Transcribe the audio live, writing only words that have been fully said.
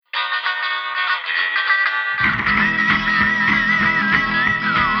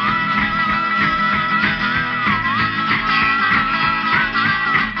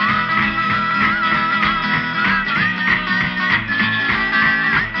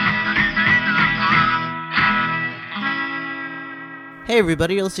Hey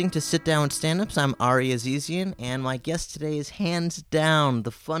everybody, you're listening to Sit Down with Stand-Ups. I'm Ari Azizian, and my guest today is hands down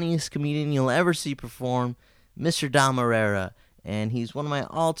the funniest comedian you'll ever see perform, Mr. Dom Irrera. And he's one of my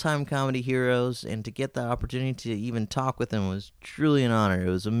all-time comedy heroes, and to get the opportunity to even talk with him was truly an honor. It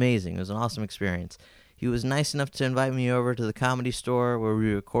was amazing. It was an awesome experience. He was nice enough to invite me over to the Comedy Store where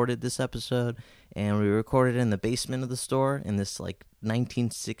we recorded this episode, and we recorded in the basement of the store in this,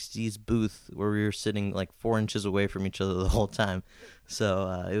 1960s booth where we were sitting, 4 inches away from each other the whole time.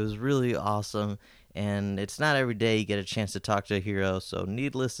 So it was really awesome, and it's not every day you get a chance to talk to a hero, so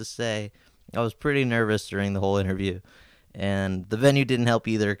needless to say, I was pretty nervous during the whole interview. And the venue didn't help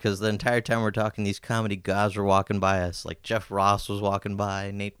either, because the entire time we're talking, these comedy gods were walking by us. Like Jeff Ross was walking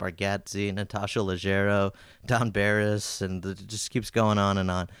by, Nate Bargatze, Natasha Leggero, Don Barris, and it just keeps going on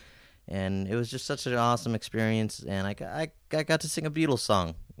and on. And it was just such an awesome experience, and I got to sing a Beatles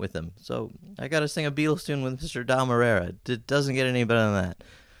song with him. So I got to sing a Beatles tune with Mr. Dom Irrera. It doesn't get any better than that.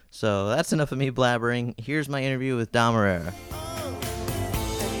 So that's enough of me blabbering. Here's my interview with Dom Irrera.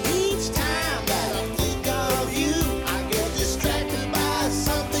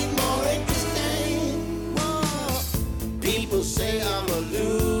 Say I'm a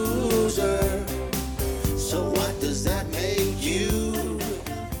loser, so what does that make you?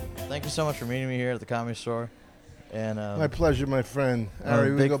 Thank you so much for meeting me here at the Comedy Store. And my pleasure, my friend. I'm a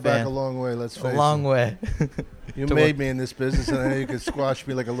Ari, we big go back fan. a long way, let's face a it. long way. You to made me in this business, and I know you could squash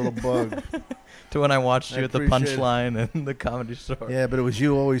me like a little bug. to when I watched I you at the appreciate Punchline and the Comedy Store. Yeah, but it was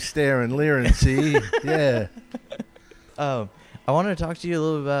you always staring, leering, see? Yeah. I wanted to talk to you a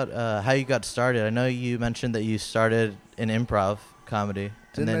little about how you got started. I know you mentioned that you started in improv comedy.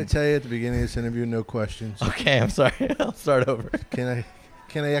 Didn't I tell you at the beginning of this interview, no questions? Okay, I'm sorry. I'll start over. Can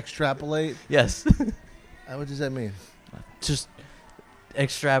I extrapolate? Yes. What does that mean? Just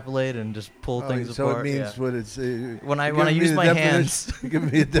extrapolate and just pull things so apart. it means yeah. what it's... When I use my hands. You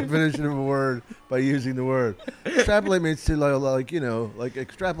give me a definition of a word by using the word. Extrapolate means to,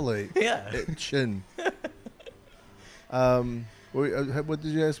 extrapolate. Yeah. Chin. What did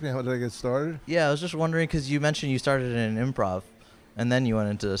you ask me? How did I get started? Yeah, I was just wondering because you mentioned you started in improv, and then you went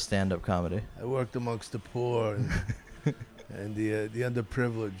into stand-up comedy. I worked amongst the poor and the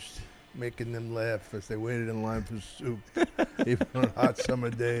underprivileged, making them laugh as they waited in line for soup, even on hot summer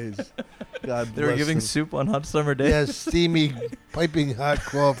days. God bless They were giving them. soup on hot summer days? Yes, steamy, piping hot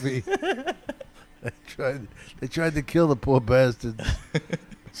coffee. They tried to kill the poor bastards.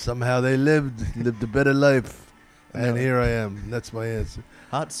 Somehow they lived a better life. And here I am. That's my answer.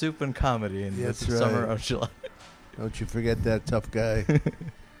 Hot soup and comedy in That's the right. summer of July. Don't you forget that tough guy.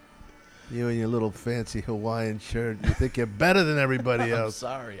 You and your little fancy Hawaiian shirt. You think you're better than everybody I'm else.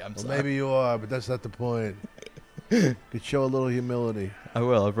 sorry. Well, sorry. maybe you are, but that's not the point. Could show a little humility. I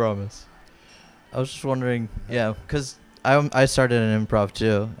will, I promise. I was just wondering, yeah, because I started in improv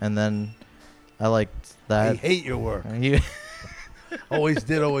too, and then I liked I that. hate your work. You, Always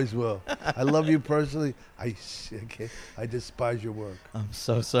did, always will. I love you personally. I despise your work. I'm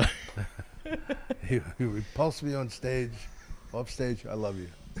so sorry. You repulse me on stage, off stage. I love you.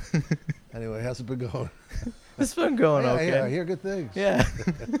 Anyway, how's it been going? It's been going okay. I hear good things. Yeah.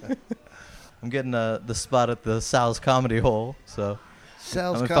 I'm getting the spot at the Sal's Comedy Hole, so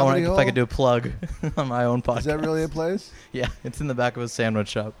Sal's if Comedy Hole? I could do a plug on my own podcast. Is that really a place? Yeah, it's in the back of a sandwich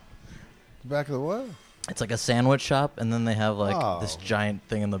shop. The back of the what? It's like a sandwich shop, and then they have this Oh. giant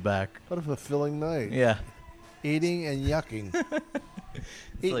thing in the back. What a fulfilling night. Yeah. Eating and yucking.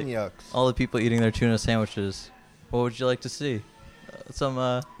 Eating like yucks. all the people eating their tuna sandwiches. What would you like to see? Some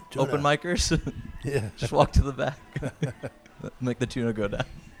Tuna. open micers? Yeah. Just walk to the back. Make the tuna go down.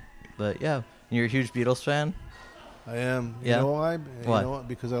 But yeah, you're a huge Beatles fan? I am. Yeah? You know why? Why? You know what?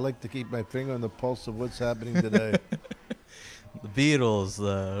 Because I like to keep my finger on the pulse of what's happening today. The Beatles,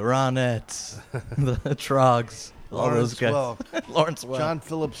 the Ronettes, the Trogs, all those guys. Welk, Lawrence Welk. John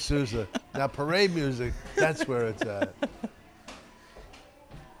Philip Sousa. Now, parade music, that's where it's at.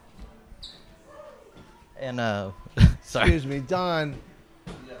 And, sorry. Excuse me, Don,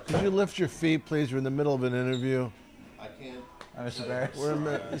 could you lift your feet, please? We're in the middle of an interview. I can't. I'm Mr.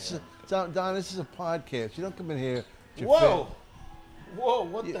 Barris. Don, this is a podcast. You don't come in here. with your Whoa! feet. Whoa,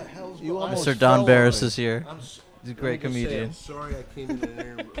 what the hell's you going on? almost Mr. fell Don on Barris me. is here. I'm s- He's a let great me just say, comedian. I'm sorry I came in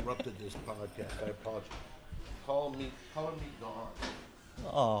there and interrupted this podcast. I apologize. Call me Don.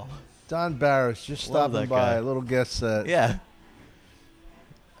 Oh. Don Barris, just Love stopping that by. guy. A little guest set. Yeah.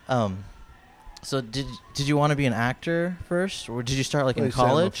 So did you want to be an actor first, or did you start What, in you say I'm a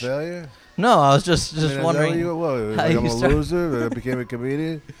college? failure? No, I was just I mean, is that wondering. what you, what, how like you I'm a start- loser. I became a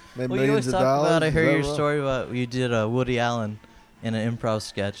comedian. Made Well, you always millions of talk dollars. about. I Is heard that your right? story about you did Woody Allen in an improv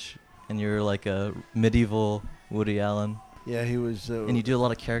sketch, and you were like a medieval Woody Allen. Yeah, he was. And you do a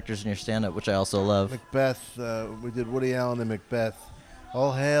lot of characters in your stand-up, which I also love. Macbeth. We did Woody Allen and Macbeth.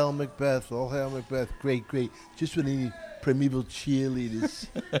 All hail Macbeth. All hail Macbeth. Great, great. Just when any primeval cheerleaders.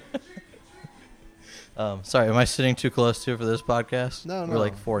 Sorry, am I sitting too close to it for this podcast? No, We're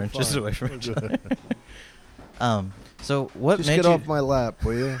like 4 inches fine. away from We're each good. other. So what Just made get you... off my lap,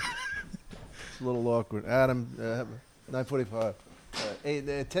 will you? It's a little awkward. Adam, 9:45.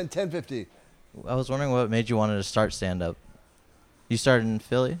 10:50. I was wondering what made you want to start stand-up. You started in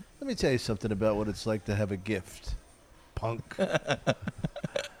Philly? Let me tell you something about what it's like to have a gift. Punk.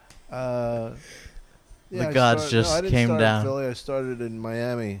 The gods just I didn't came start down. In Philly. I started in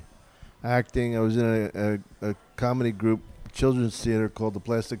Miami, acting. I was in a comedy group, children's theater called the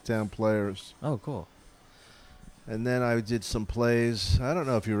Plastic Town Players, Oh, cool. and then I did some plays. I don't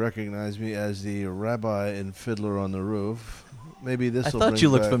know if you recognize me as the rabbi in Fiddler on the Roof. Maybe this. I thought you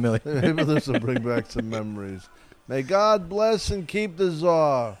looked familiar. Maybe this will bring back some memories. May God bless and keep the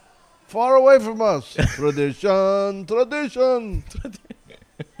Tsar far away from us. Tradition, tradition.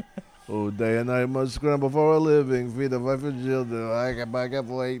 Oh, day and night must scramble for a living, feed the wife and children. I can back up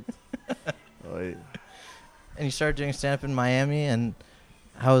late. Wait. And you started doing stand-up in Miami, and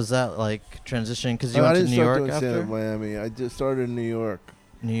how was that, like, transitioning? Because you I went to didn't New start York doing stand-up after? in Miami. I just started in New York.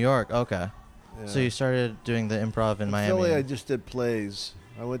 New York, okay. Yeah. So you started doing the improv in Miami. Philly, I just did plays.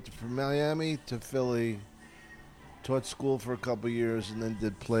 I went from Miami to Philly, taught school for a couple years, and then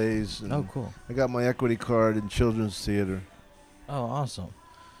did plays. And Oh, cool. I got my equity card in children's theater. Oh, awesome.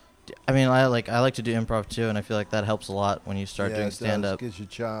 I mean, I like to do improv too, and I feel like that helps a lot when you start Yeah, doing it does. stand-up. Gives you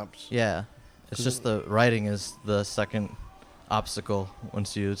chops. Yeah, it's just the writing is the second obstacle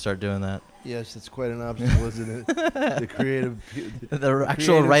once you start doing that. Yes, it's quite an obstacle, isn't it? The creative, The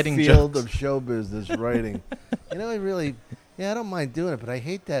actual creative writing field jokes. of show business, writing. I don't mind doing it, but I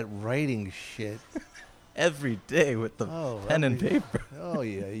hate that writing shit. Every day with the pen and paper. Oh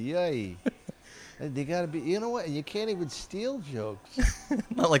yeah, yay. They gotta be. You know what? You can't even steal jokes.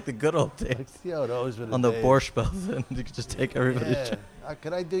 Not like the good old days. Those were On the days. Borscht Belt, you could just take everybody's Yeah. joke.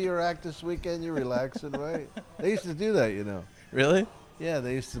 Could I do your act this weekend? You're relaxing, right? They used to do that, Really? Yeah,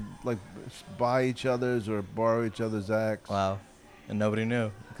 they used to like buy each other's or borrow each other's acts. Wow. And nobody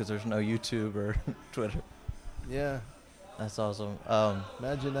knew because there's no YouTube or Twitter. Yeah, That's awesome.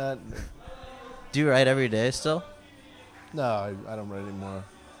 imagine that. Do you write every day still? No, I don't write anymore.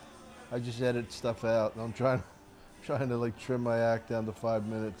 I just edit stuff out. I'm trying to like trim my act down to 5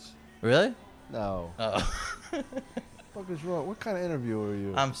 minutes. Really? No. Oh. What is wrong? What kind of interviewer are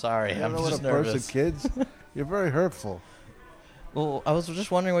you? I'm sorry. You don't I'm know what just a person, nervous. kids. You're very hurtful. Well, I was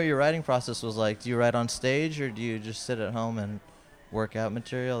just wondering what your writing process was like. Do you write on stage or do you just sit at home and work out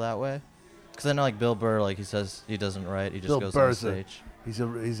material that way? Because I know like Bill Burr, like he says he doesn't write. He just Bill goes Burr's on stage. He's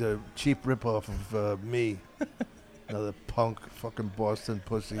a cheap ripoff of me. Another punk fucking Boston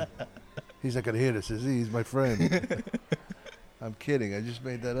pussy. He's not gonna hear this, is he? He's my friend. I'm kidding. I just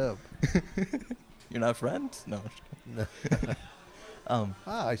made that up. You're not friends? No.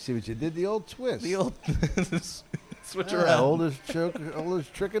 I see what you did. The old twist. The old switch Yeah, around. oldest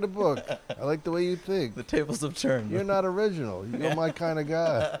trick in the book. I like the way you think. The tables have turned. You're not original. You're my kind of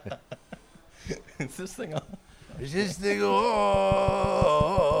guy. Is this thing on? Is this thing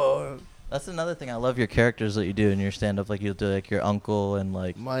on? That's another thing. I love your characters that you do in your stand-up. Like you'll do like your uncle and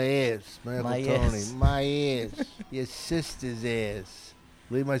like. My ass, my Uncle My Tony. ass. My ass. Your sister's ass.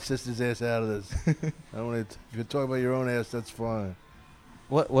 Leave my sister's ass out of this. I don't want to. If you're talking about your own ass, that's fine.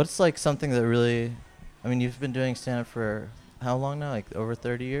 What's like something that really? I mean, you've been doing stand-up for how long now? Like over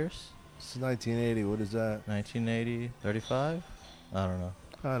 30 years? It's 1980. What is that? 1980, 35? I don't know.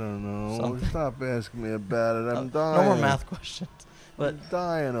 I don't know. Something. Stop asking me about it. I'm No dying. more math questions. But I'm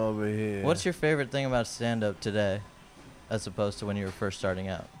dying over here. what's your favorite thing about stand-up today, as opposed to when you were first starting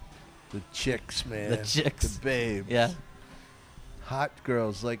out? The chicks, man. The chicks. The babes. Yeah. Hot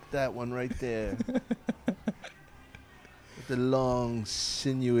girls like that one right there. With the long,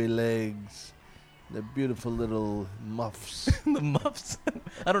 sinewy legs. The beautiful little muffs. The muffs.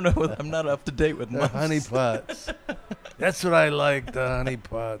 I don't know. I'm not up to date with The muffs. honey pots. That's what I like, the honey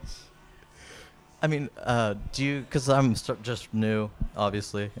pots. I mean, do you? Because I'm just new,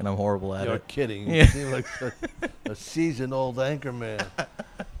 obviously, and I'm horrible at You're it. kidding. Yeah. You seem like a seasoned old anchor man.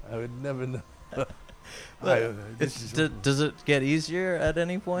 I would never know. Does it get easier at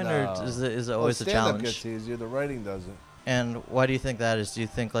any point, or No. is it always a stand-up challenge? gets easier. The writing doesn't. And why do you think that is? Do you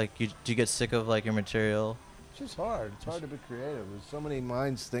think like do you get sick of like your material? It's just hard. It's hard to be creative. There's so many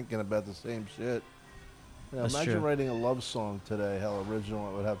minds thinking about the same shit. That's Imagine true. writing a love song today, how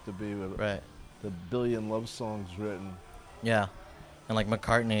original it would have to be with Right. the billion love songs written. Yeah. And like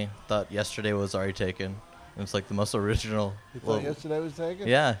McCartney thought Yesterday was already taken, and was like the most original. You thought yesterday was taken?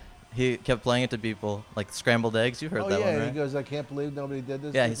 Yeah. He kept playing it to people, like scrambled eggs. You heard that one, right? He goes, I can't believe nobody did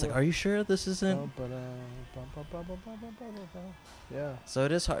this. Yeah, he's like, are you sure this isn't? Yeah. So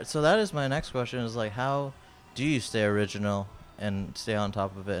it is hard. So that is my next question is like, how do you stay original and stay on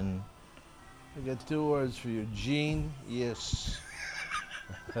top of it? And I got 2 words for you. Genius.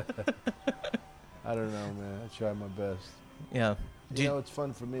 I don't know, man. I try my best. yeah. You know, what's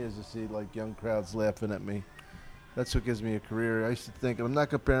fun for me is to see like young crowds laughing at me. That's what gives me a career. I used to think, I'm not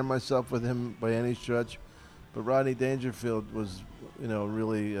comparing myself with him by any stretch, but Rodney Dangerfield was, you know,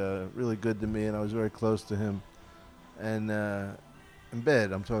 really, really good to me, and I was very close to him. And in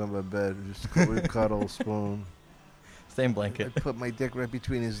bed, I'm talking about bed, just cuddle, spoon. Same I blanket. put my dick right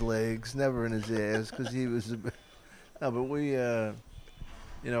between his legs, never in his ass, because he was. No, but we, you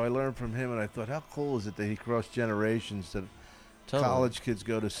know, I learned from him, and I thought, how cool is it that he crossed generations, that Totally. college kids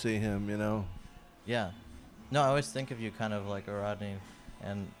go to see him, you know? Yeah. No, I always think of you kind of like a Rodney.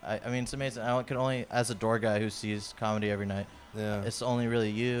 And I mean, it's amazing. I can only, as a door guy who sees comedy every night, Yeah. it's only really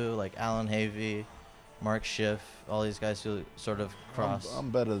you, like Alan Havey, Mark Schiff, all these guys who sort of cross.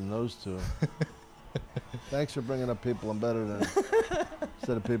 I'm better than those two. Thanks for bringing up people I'm better than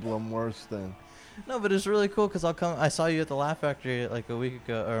instead of people I'm worse than. No, but it's really cool because I saw you at the Laugh Factory like a week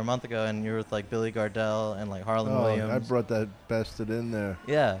ago or a month ago, and you were with like Billy Gardell and like Harlan Williams. I brought that bastard in there.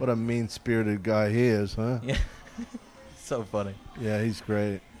 Yeah. What a mean-spirited guy he is, huh? Yeah. So funny. Yeah, he's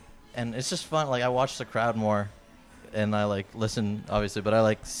great. And it's just fun. Like I watch the crowd more, and I like listen obviously, but I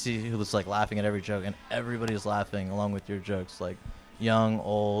like see who's like laughing at every joke, and everybody's laughing along with your jokes, like young,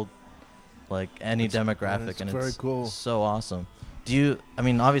 old, like any demographic, and very it's cool. so awesome. Do you? I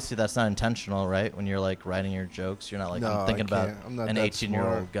mean, obviously that's not intentional, right? When you're like writing your jokes, you're not like No, I'm thinking I about can't. I'm not an that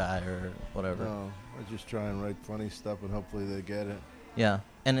 18-year-old smart. guy or whatever. No, I just try and write funny stuff, and hopefully they get it. Yeah.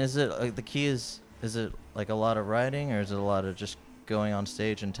 And is it like the key is it like a lot of writing, or is it a lot of just going on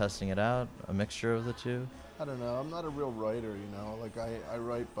stage and testing it out? A mixture of the two? I don't know. I'm not a real writer, you know. Like I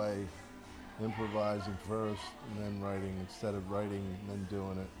write by improvising first and then writing instead of writing and then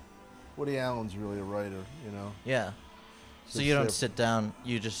doing it. Woody Allen's really a writer, you know. Yeah. So It's you don't different. sit down,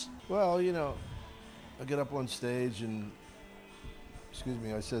 you just Well, you know, I get up on stage and, excuse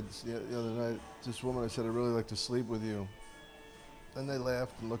me, I said the other night, this woman, I said, I'd really like to sleep with you. And they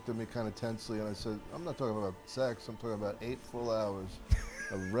laughed and looked at me kind of tensely, and I said, I'm not talking about sex, I'm talking about 8 full hours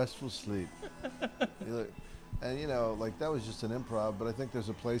of restful sleep. And, you know, like, that was just an improv, but I think there's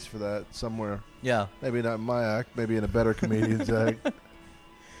a place for that somewhere. yeah. Maybe not in my act, maybe in a better comedian's act.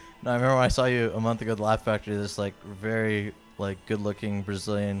 No, I remember when I saw you a month ago at the Laugh Factory, this like very like good-looking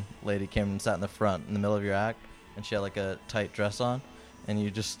Brazilian lady came and sat in the front in the middle of your act, and she had like a tight dress on, and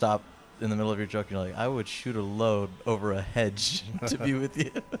you just stopped in the middle of your joke, and you're like, I would shoot a load over a hedge to be with you.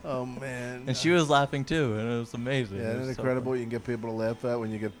 Oh, man. And she was laughing too, and it was amazing. Yeah, It isn't was it so incredible? You can get people to laugh at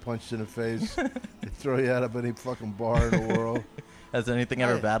when you get punched in the face. They throw you out of any fucking bar in the world. fun. Has anything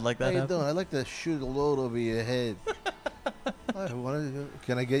ever Hey, bad like that How you happened? doing? I'd like to shoot a load over your head.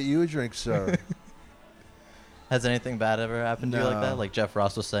 Can I get you a drink, sir? Has anything bad ever happened to you like No. that? Like Jeff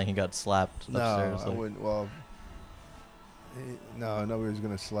Ross was saying he got slapped No, upstairs. I like- wouldn't. Well, no, nobody's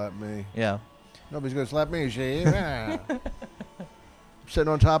gonna slap me. Yeah. Nobody's gonna slap me, see? I'm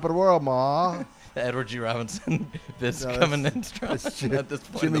sitting on top of the world, ma. The Edward G. Robinson bits No, coming in that's strong Jim- at this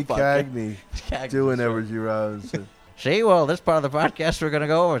point Jimmy in the podcast. Cagney Cagney's doing right. Edward G. Robinson. See, well, this part of the podcast we're going to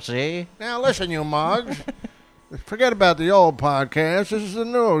go over, see? Now listen, you mugs. Forget about the old podcast. This is the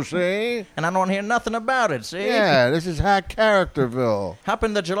new, see? And I don't hear nothing about it, see? Yeah, this is Hot Characterville. Hop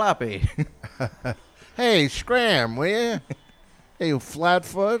in the jalopy. Hey, scram, will you? Hey, you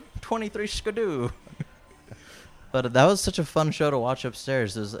flatfoot. 23 skidoo. But that was such a fun show to watch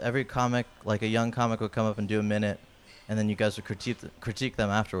upstairs. There's every comic, like a young comic would come up and do a minute, and then you guys would critique them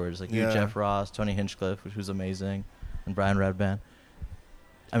afterwards. Like you, Yeah. Jeff Ross, Tony Hinchcliffe, who's amazing, and Brian Redband.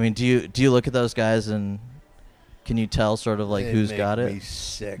 I mean, do you look at those guys and can you tell sort of like They who's make got me it?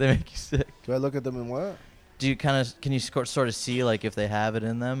 sick. They make you sick. Do I look at them and what? Do you can you sort of see like if they have it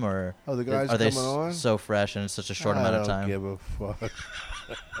in them, or Oh, the guys are they coming on? so fresh and it's such a short amount of I time? don't give a fuck.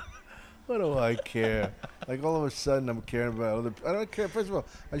 What do I care? Like all of a sudden, I'm caring about other. I don't care. First of all,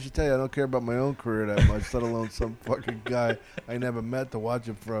 I should tell you, I don't care about my own career that much, let alone some fucking guy I never met to watch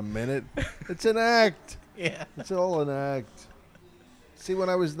him for a minute. It's an act. Yeah. It's all an act. See, when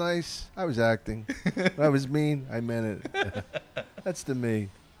I was nice, I was acting. When I was mean, I meant it. That's the me.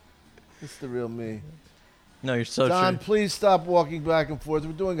 That's the real me. No, you're so Don, true. please stop walking back and forth.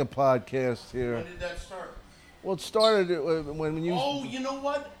 We're doing a podcast here. When did that start? Well, it started when you. Oh, you know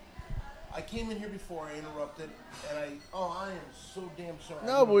what? I came in here before, I interrupted, and I am so damn sorry.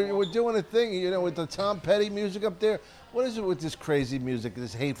 No, we're doing a thing, you know, with the Tom Petty music up there. What is it with this crazy music,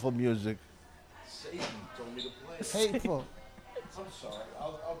 this hateful music? Satan told me to play it. Hateful. I'm sorry.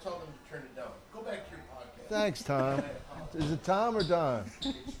 I'll tell them to turn it down. Go back to your podcast. Thanks, Tom. Is it Tom or Don?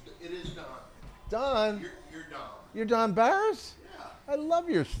 It is Don. Don? You're Don. You're Don Barris? Yeah. I love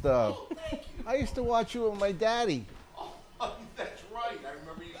your stuff. Oh, thank you. I used to watch you with my daddy. Oh, that's right. I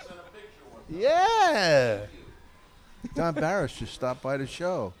remember you sent a picture one time. Yeah. Thank you. Don Barris just stopped by the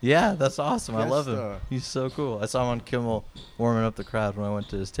show. Yeah, that's awesome. I Guest love him. star. He's so cool. I saw him on Kimmel warming up the crowd when I went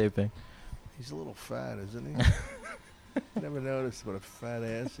to his taping. He's a little fat, isn't he? Never noticed what a fat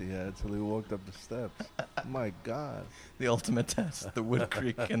ass he had until he walked up the steps. My God. The ultimate test, the wood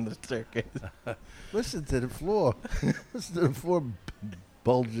creak and the staircase. Listen to the floor. Listen to the floor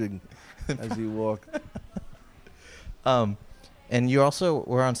bulging as he walked. And you also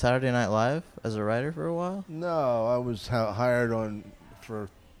were on Saturday Night Live as a writer for a while? No, I was hired on for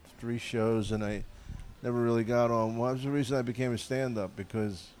 3 shows, and I never really got on. Well, that was the reason I became a stand-up,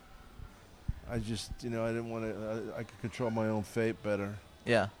 because I just, I didn't want to. I could control my own fate better.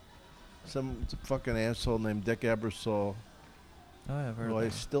 Yeah. Some fucking asshole named Dick Ebersol, Oh, yeah, I've heard who of I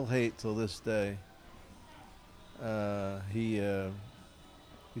that. still hate till this day.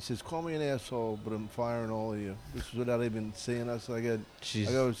 He says, "Call me an asshole, but I'm firing all of you." This is without even seeing us. I Jeez.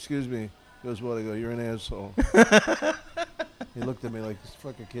 go, "Excuse me." He goes, "What?" I go, "You're an asshole." He looked at me like, "This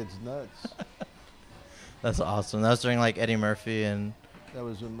fucking kid's nuts." That's awesome. That was during like Eddie Murphy and That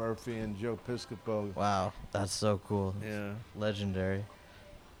was with Murphy and Joe Piscopo. wow, that's so cool. Yeah. Legendary.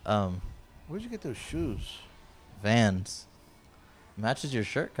 Where'd you get those shoes? Vans. Matches your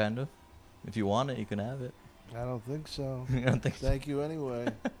shirt, kind of. If you want it, you can have it. I don't think so. I don't think so. Thank you anyway.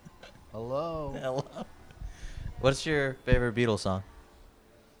 Hello. Hello. What's your favorite Beatles song?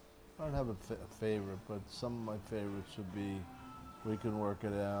 I don't have a favorite, but some of my favorites would be "We Can Work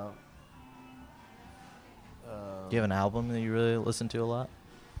It Out." Do you have an album that you really listen to a lot?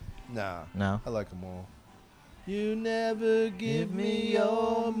 Nah. No. I like them all. You never give me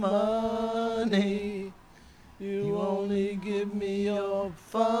your money. You only give me your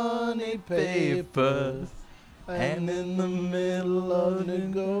funny papers. And in the middle of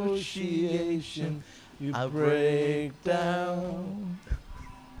negotiation, you I break down.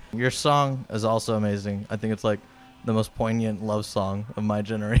 Your song is also amazing. I think it's like the most poignant love song of my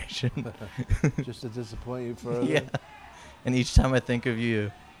generation. Just to disappoint you further. Yeah. And each time I think of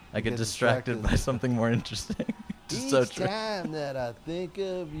you, I get get distracted distracted. by something more interesting. Just Each so true. time that I think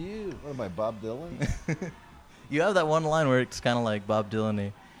of you. What am I, Bob Dylan? You have that one line where it's kind of like Bob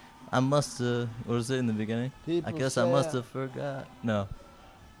Dylan-y. I must have, what was it in the beginning? I People guess I say must have forgot. No.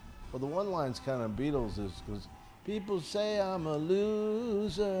 Well, the one line's kind of Beatles is because people say I'm a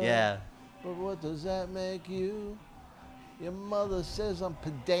loser. Yeah. But what does that make you? Your mother says I'm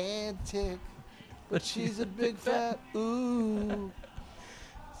pedantic, but she's a big fat ooh.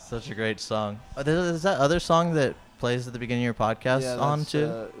 Such a great song. Is that other song that plays at the beginning of your podcast Yeah, on that's, too?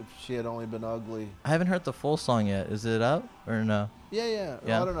 If she had only been ugly. I haven't heard the full song yet. Is it out or no? Yeah, yeah.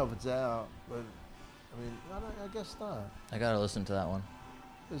 Yeah. I don't know if it's out, but I mean, I guess not. I gotta listen to that one.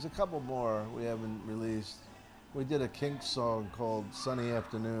 There's a couple more we haven't released. We did a Kinks song called "Sunny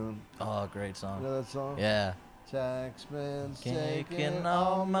Afternoon." Oh, great You song. know that song? Yeah. Taxman's Taking taking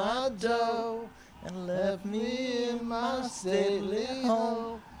all all my my dough dough, and left me in my stately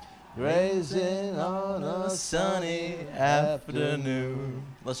home, grazing on a sunny afternoon.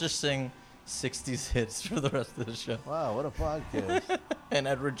 Let's just sing 60s hits for the rest of the show. Wow, what a podcast. And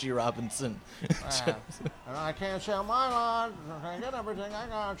Edward G. Robinson. And I can't sell my lot, I get everything I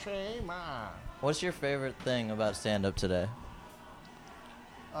got, see my. What's your favorite thing about stand-up today?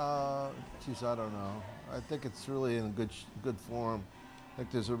 Geez, I don't know. I think it's really in good form. I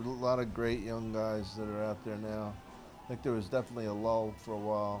think there's a lot of great young guys that are out there now. I think there was definitely a lull for a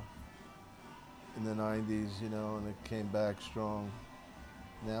while in the 90s, and it came back strong.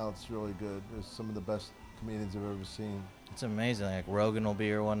 Now it's really good. There's some of the best comedians I've ever seen. It's amazing. Like Rogan will be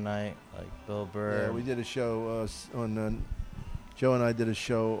here one night, like Bill Burr. Yeah, we did a show on Joe and I did a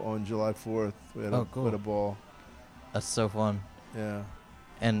show on July 4th. We had, Oh, cool. we had a ball. That's so fun. Yeah.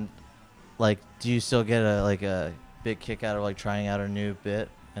 And like, do you still get a big kick out of like trying out a new bit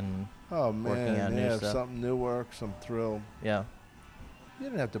and Oh Working man, on new yeah, if stuff. something new works, I'm thrilled. yeah? You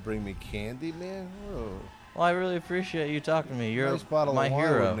didn't have to bring me candy, man. Oh. Well, I really appreciate you talking to me. You're Nice bottle my of wine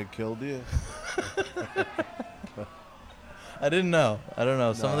hero. wouldn't have killed you. I didn't know. I don't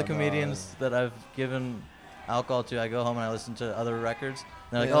know. Some of the No, comedians that I've given alcohol to, I go home and I listen to other records.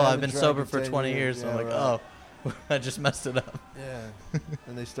 And they're like, Yeah, "Oh, I I've haven't been drank sober in for 10 20 years." years. So I'm Yeah, like, right. "Oh, I just messed it up. Yeah.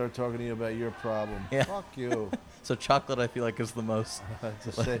 And they start talking to you about your problem. Yeah. Fuck you. So chocolate, I feel like, is the most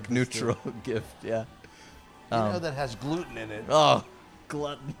It's a like neutral gift. Yeah. You know that has gluten in it. Oh,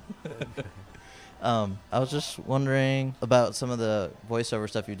 glutton. I was just wondering about some of the voiceover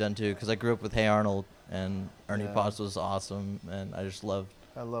stuff you've done too, because I grew up with Hey Arnold, and Ernie Yeah. Potts was awesome, and I just loved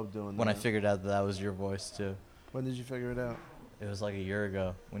I love doing when I that. figured out that was your voice too. When did you figure it out? It was like a year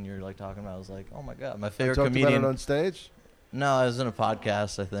ago when you were like talking about it. I was like, oh my god, my You favorite talked comedian. about it on stage? No, I was in a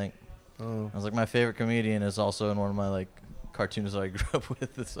podcast, I think. Oh. I was like, my favorite comedian is also in one of my like cartoons that I grew up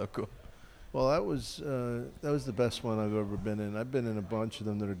with. It's so cool. Well, that was the best one I've ever been in. I've been in a bunch of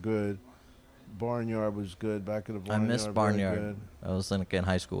them that are good. Barnyard was good. Back in the I Barnyard. missed very Barnyard. good. I was like in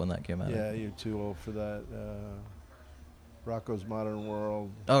high school when that came out. Yeah, you're too old for that. Rocco's Modern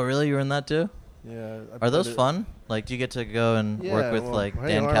World. Oh, really? You were in that too? Yeah. Are those fun? Like, do you get to go and work with well, like Hey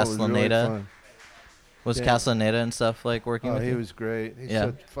Dan Arnold was really Castellaneta? fun. Was Dan- Castellaneta and stuff like working Oh, with he you? was great. He's Yeah.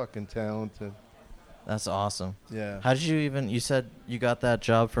 so fucking talented. That's awesome. Yeah. How did you even? You said you got that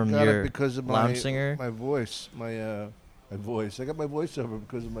job from Got your it because of lounge singer? my voice, my voice. I got my voiceover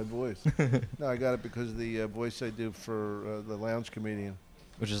because of my voice. No, I got it because of the voice I do for the lounge comedian.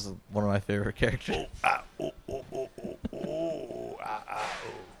 which is one of my favorite characters.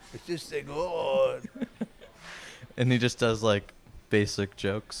 It's just a good. And he just does like basic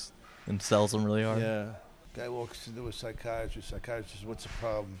jokes and sells them really hard. Yeah. Guy walks into a psychiatrist. Psychiatrist says, "What's the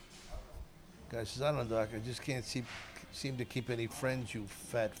problem?" Guy says, "I don't know, doc. I just can't seem to keep any friends, you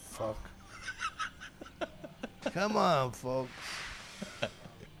fat fuck." Come on, folks.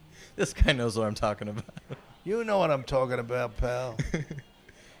 This guy knows what I'm talking about. You know what I'm talking about, pal.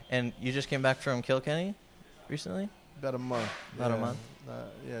 And you just came back from Kilkenny recently? About a month. About a month?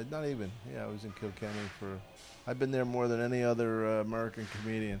 Yeah, not even. Yeah, I was in Kilkenny for... I've been there more than any other American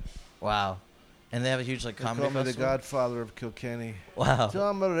comedian. Wow. And they have a huge like They comedy call me the festival? godfather of Kilkenny. Wow.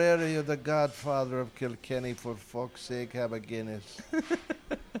 Tom Herrera, you're the godfather of Kilkenny. For fuck's sake, have a Guinness.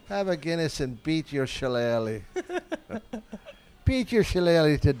 Have a Guinness and beat your shillelagh. Beat your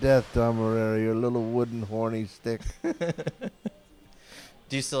shillelagh to death, Tom Herrera, you little wooden horny stick.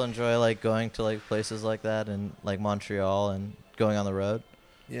 Do you still enjoy like going to like places like that in like Montreal and going on the road?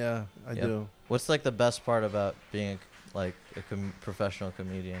 Yeah, I Yep. do. What's like the best part about being like a professional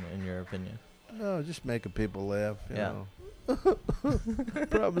comedian in your opinion? No, just making people laugh, you Yeah. know.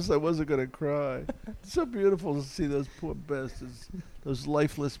 Promise I wasn't going to cry. It's so beautiful to see those poor bastards, those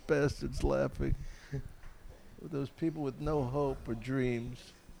lifeless bastards laughing. Those people with no hope or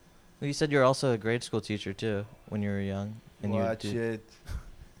dreams. Well, you said you were also a grade school teacher too when you were young. And Watch you it.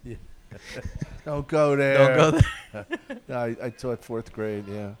 Yeah. Don't go there. Don't go there. No, I taught fourth grade,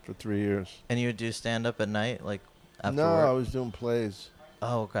 yeah, for 3 years. And you would do stand up at night, like after No, work? I was doing plays.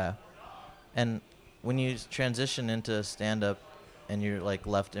 Oh, okay. And when you transition into stand up and you're like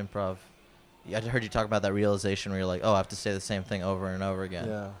left improv, I heard you talk about that realization where you're like, oh, I have to say the same thing over and over again.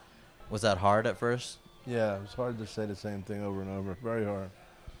 Yeah. Was that hard at first? Yeah, it was hard to say the same thing over and over. Very hard.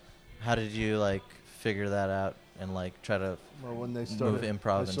 How did you like figure that out and like try to Well, when they started,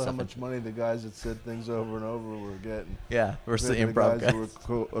 improv I and saw stuff how much money the guys that said things over and over were getting. versus the compared improv to guys? guys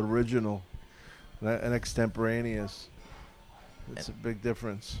who were original and extemporaneous. It's a big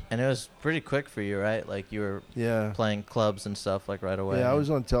difference. And it was pretty quick for you, right? Like you were Yeah. playing clubs and stuff like right away. Yeah, I was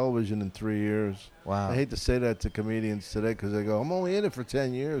on television in 3 years. Wow. I hate to say that to comedians today because they go, I'm only in it for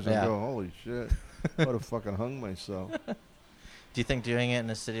 10 years. Yeah. I go, holy shit. I would have fucking hung myself. Do you think doing it in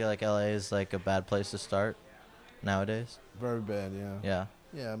a city like LA is like a bad place to start nowadays? Very bad, yeah. Yeah.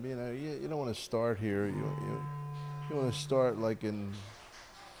 Yeah, I mean, you don't want to start here. You want to start like in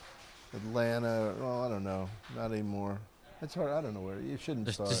Atlanta. Well, I don't know. Not anymore. It's hard. I don't know where. You shouldn't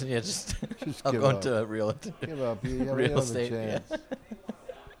Just, start. just Just I'll give go up. into real Give up. You have real another estate, yeah. chance.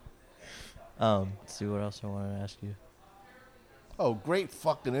 Let's see what else I wanted to ask you. Oh, great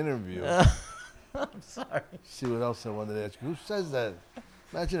fucking interview. I'm sorry. See what else I wanted to ask you. Who says that?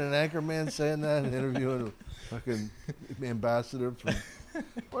 Imagine an anchor man saying that, interviewing a fucking ambassador.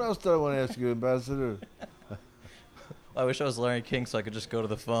 What else did I want to ask you, ambassador? I wish I was Larry King so I could just go to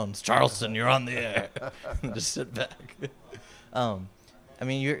the phones. Charleston, you're on the air. And just sit back. I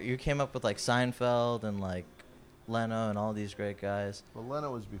mean, you came up with like Seinfeld and like Leno and all these great guys. Well,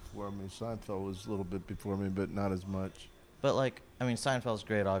 Leno was before me. Seinfeld was a little bit before me, but not as much. But like, I mean, Seinfeld's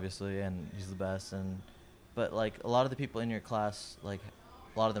great, obviously, and he's the best. But like, a lot of the people in your class, like,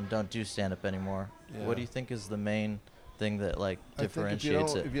 a lot of them don't do stand up anymore. Yeah. What do you think is the main thing that like I think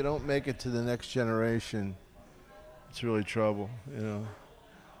differentiates if it? you don't make it to the next generation, it's really trouble. You know,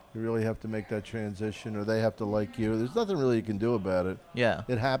 you really have to make that transition, or they have to like you. There's nothing really you can do about it. Yeah.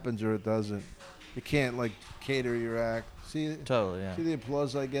 It happens or it doesn't. You can't like cater your act. See, Totally, yeah. see the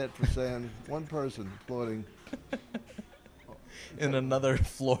applause I get for saying one person applauding. In another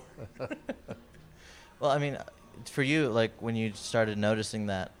floor. Well, I mean, for you, like when you started noticing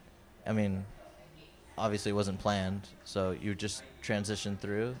that, I mean, obviously it wasn't planned, so you just transitioned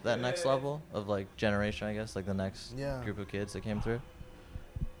through that next level of like generation, I guess, like the next Yeah. group of kids that came through.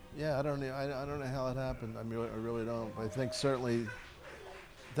 Yeah, I don't know. I don't know how it happened. I really don't. I think certainly.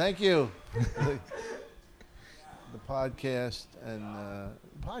 Thank you. The podcast and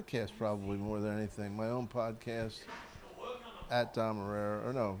podcast probably more than anything. My own podcast at Dom Herrera,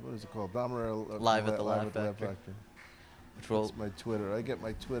 or no, what is it called? Dom Herrera Live at the Laugh Factory. Which will, That's my Twitter. I get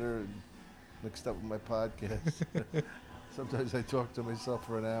my Twitter mixed up with my podcast. Sometimes I talk to myself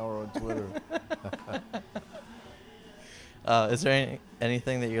for an hour on Twitter. is there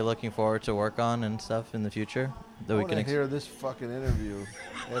anything that you're looking forward to work on and stuff in the future that I we want can to hear this fucking interview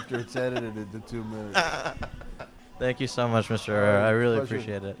after it's edited into 2 minutes. Thank you so much, Mr. Herrera. I really Pleasure-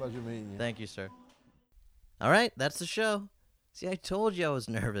 appreciate it. Pleasure meeting you. Thank you, sir. All right, that's the show. See, I told you I was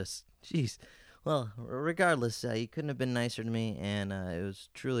nervous. Jeez. Well, regardless, he couldn't have been nicer to me, and it was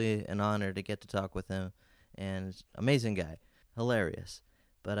truly an honor to get to talk with him. And amazing guy. Hilarious.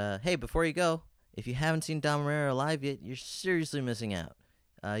 But, hey, before you go, if you haven't seen Dom Herrera live yet, you're seriously missing out.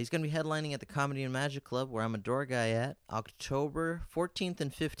 He's going to be headlining at the Comedy and Magic Club, where I'm a door guy at, October 14th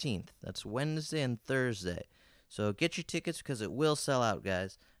and 15th. That's Wednesday and Thursday. So get your tickets because it will sell out,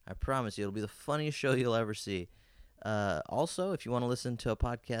 guys. I promise you, it'll be the funniest show you'll ever see. Also, if you want to listen to a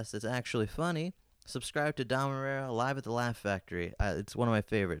podcast that's actually funny, subscribe to Dom Herrera Live at the Laugh Factory. It's one of my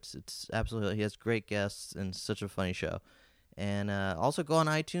favorites. It's absolutely, he has great guests and such a funny show. And also go on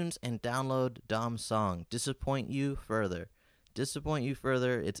iTunes and download Dom's song, Disappoint You Further. Disappoint You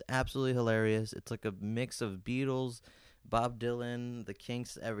Further. It's absolutely hilarious. It's like a mix of Beatles, Bob Dylan, The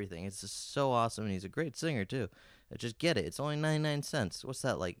Kinks, everything. It's just so awesome, and he's a great singer, too. Just get it. It's only 99 cents. What's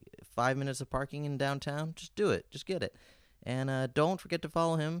that, like 5 minutes of parking in downtown? Just do it. Just get it. And don't forget to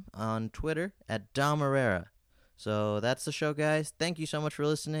follow him on Twitter at Dom Herrera. So that's the show, guys. Thank you so much for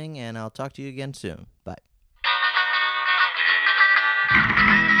listening, and I'll talk to you again soon. Bye.